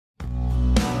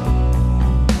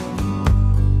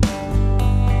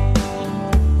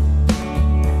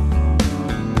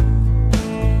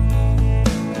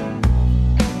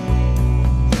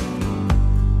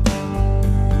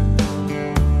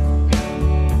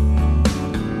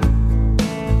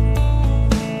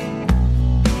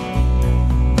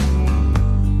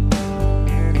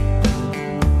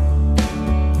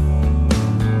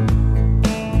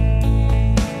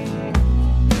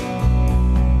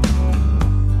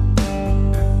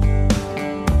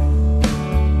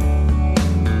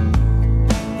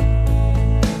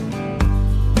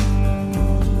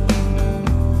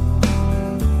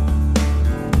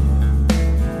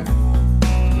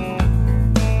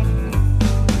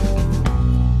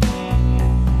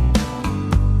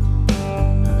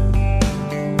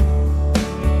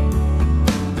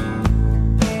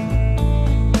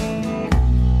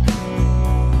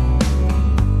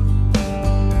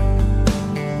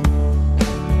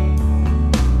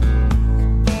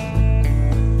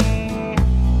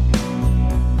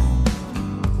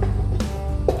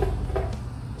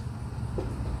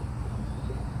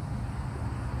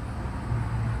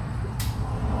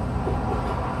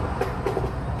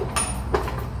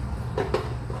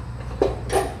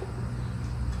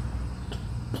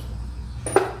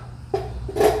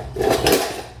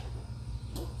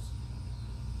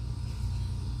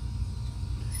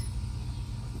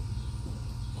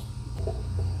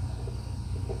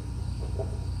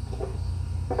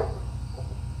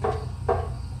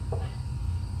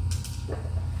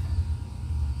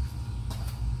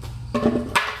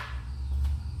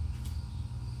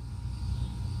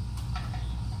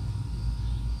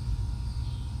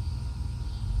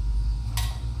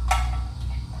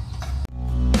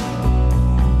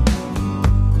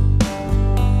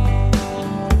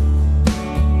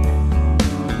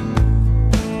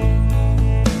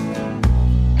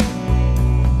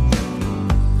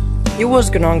Yo,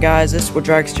 what's going on, guys? This is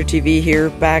DragsterTV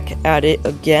here, back at it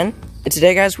again. And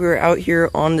today, guys, we were out here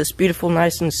on this beautiful,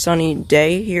 nice and sunny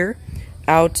day here,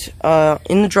 out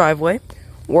in the driveway,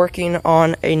 working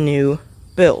on a new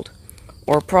build,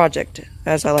 or project,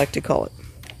 as I like to call it.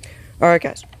 Alright,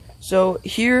 guys, so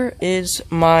here is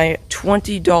my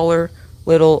 $20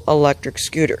 little electric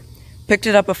scooter. Picked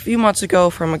it up a few months ago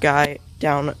from a guy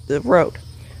down the road.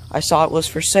 I saw it was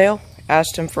for sale,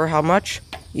 asked him for how much.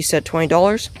 He said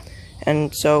 $20,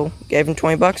 and so gave him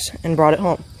 20 bucks and brought it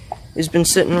home. It's been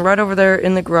sitting right over there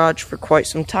in the garage for quite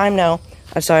some time now.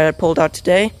 I decided I'd pull it out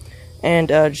today and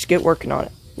just get working on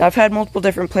it. Now, I've had multiple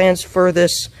different plans for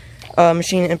this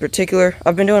machine in particular.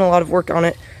 I've been doing a lot of work on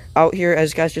it out here,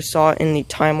 as you guys just saw in the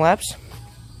time lapse.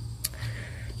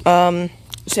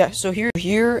 So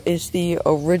here is the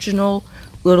original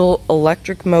little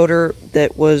electric motor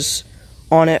that was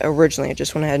on it originally. I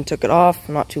just went ahead and took it off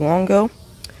not too long ago.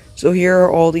 So here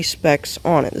are all the specs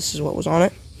on it. This is what was on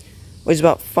it. Weighs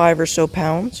about 5 or so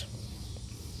pounds.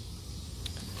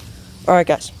 Alright,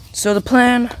 guys, so the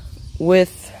plan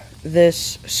with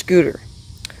this scooter,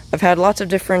 I've had lots of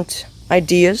different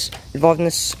ideas involving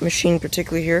this machine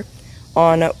particularly here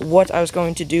on what I was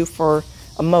going to do for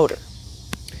a motor.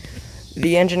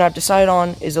 The engine I've decided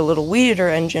on is a little weed eater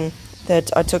engine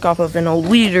that I took off of an old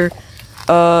weed eater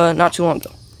not too long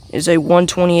ago. It's a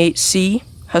 128C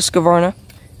Husqvarna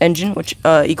engine, which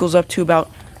equals up to about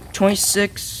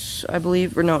 26, I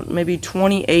believe, or no, maybe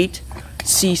 28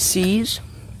 cc's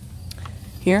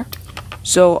here.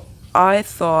 So I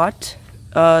thought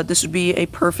this would be a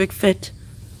perfect fit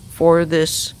for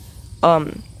this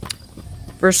for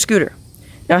a scooter.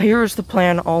 Now, here is the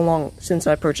plan all along since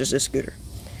I purchased this scooter: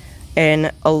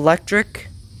 an electric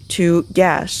to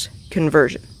gas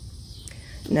conversion.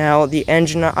 Now, the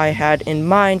engine I had in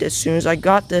mind as soon as I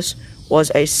got this was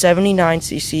a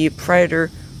 79cc Predator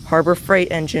Harbor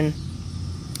Freight engine.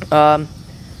 Man,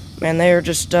 they're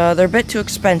just they're a bit too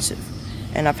expensive,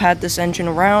 and I've had this engine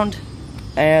around,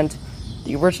 and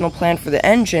the original plan for the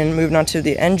engine, moving on to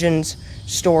the engine's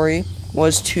story,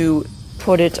 was to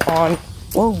put it on,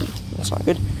 whoa, that's not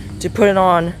good, to put it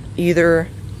on either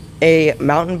a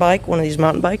mountain bike, one of these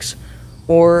mountain bikes,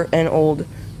 or an old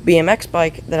BMX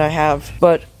bike that I have.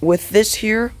 But with this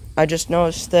here, I just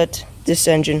noticed that this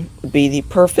engine would be the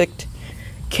perfect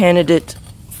candidate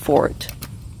for it.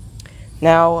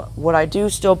 Now, what I do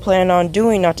still plan on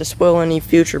doing, not to spoil any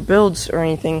future builds or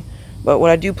anything, but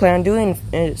what I do plan on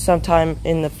doing sometime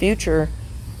in the future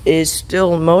is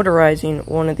still motorizing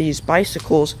one of these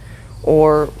bicycles,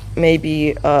 or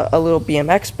maybe a little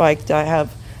BMX bike that I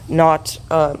have not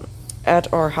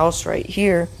at our house right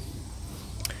here,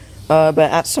 but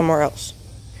at somewhere else.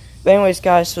 But anyways,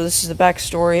 guys, so this is the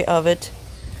backstory of it.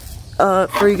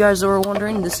 For you guys that were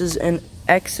wondering, this is an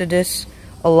Exodus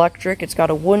electric. It's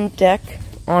got a wooden deck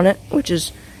on it, which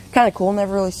is kind of cool.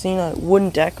 Never really seen a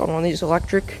wooden deck on one of these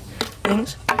electric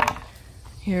things.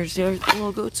 Here's the other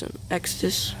logo. It's an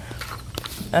Exodus.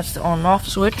 That's the on and off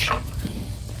switch.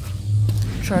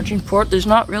 Charging port. There's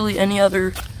not really any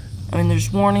other, I mean,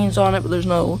 there's warnings on it, but there's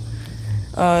no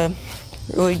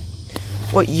really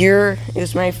what year it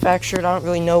was manufactured. I don't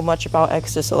really know much about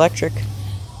Exodus electric.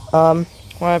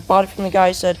 When I bought it from the guy,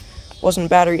 he said wasn't a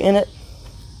battery in it.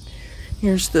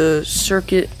 Here's the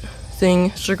circuit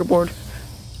board,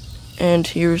 and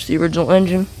here's the original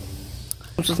engine.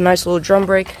 Comes with a nice little drum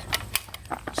brake.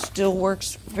 Still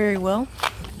works very well.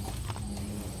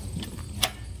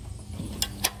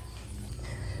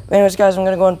 But anyways, guys, I'm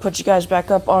gonna go and put you guys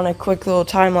back up on a quick little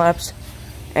time lapse,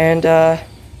 and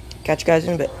catch you guys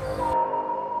in a bit.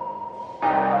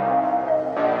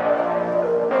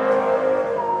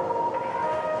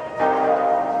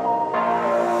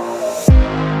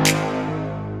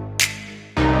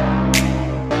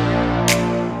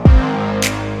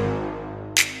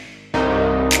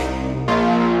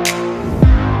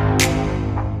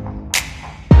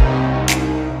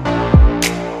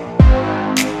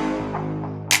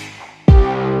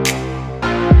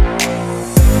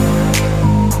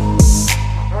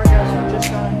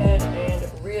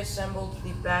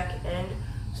 The back end,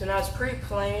 so now it's pretty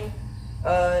plain.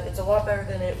 It's a lot better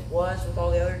than it was with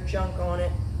all the other junk on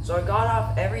it. So I got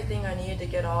off everything I needed to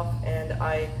get off, and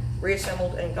I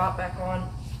reassembled and got back on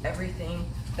everything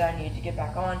that I needed to get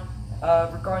back on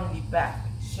regarding the back.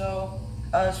 So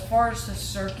as far as the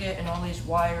circuit and all these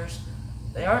wires,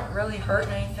 they aren't really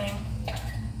hurting anything,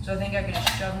 so I think I could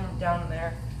just shove them down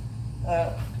there.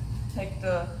 Take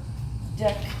the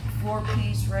deck floor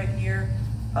piece right here.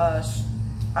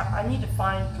 I need to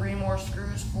find 3 more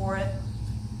screws for it,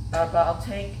 but I'll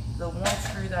take the one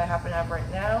screw that I happen to have right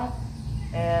now,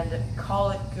 and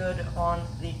call it good on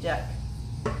the deck.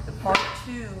 The part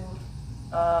 2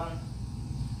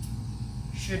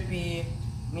 should be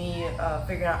me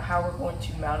figuring out how we're going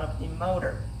to mount up the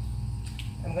motor.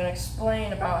 I'm going to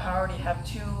explain about how I already have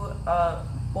 2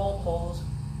 bolt holes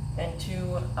and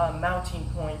 2 mounting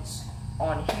points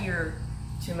on here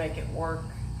to make it work,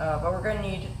 but we're going to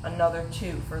need another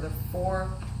 2 for the 4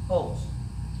 holes.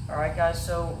 Alright guys,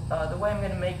 so the way I'm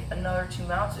going to make another 2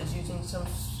 mounts is using some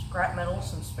scrap metal,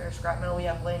 some spare scrap metal we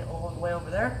have laying all the way over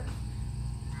there,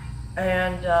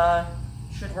 and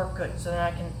should work good. So then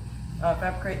I can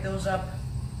fabricate those up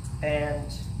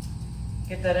and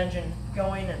get that engine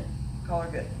going and call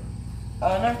her good.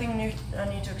 Another thing I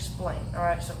need to explain.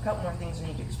 Alright, so a couple more things I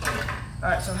need to explain.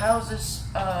 Alright, so how is this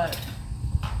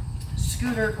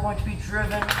scooter going to be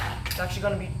driven? It's actually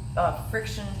going to be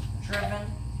friction driven.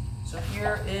 So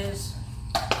here is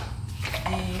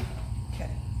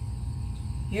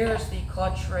here's the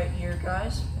clutch right here,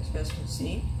 guys, as you guys can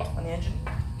see on the engine.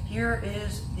 Here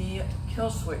is the kill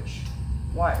switch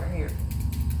wire here.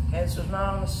 Okay, so it's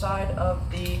not on the side of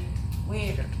the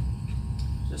weed eater.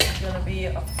 So this is going to be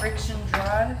a friction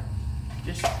drive,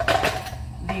 just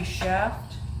the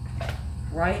shaft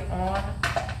right on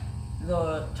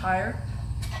the tire.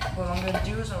 What I'm going to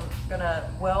do is I'm going to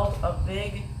weld a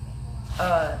big,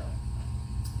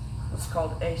 what's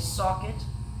called a socket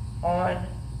on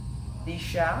the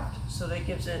shaft, so that it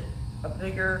gives it a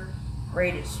bigger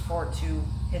radius for it to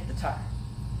hit the tire.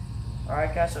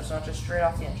 Alright guys, so it's not just straight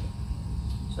off the engine.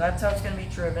 So that's how it's going to be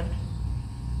driven.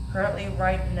 Currently,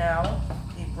 right now,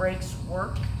 the brakes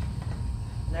work,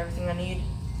 and everything I need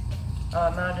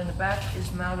mounted in the back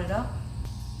is mounted up.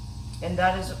 And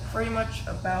that is pretty much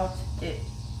about it.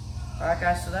 Alright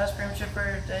guys, so that's pretty much it for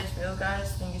today's video,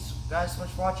 guys. Thank you guys so much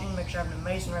for watching. Make sure you have an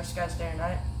amazing rest of guys' day or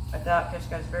night. I doubt catch you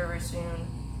guys very, very soon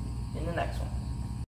in the next one.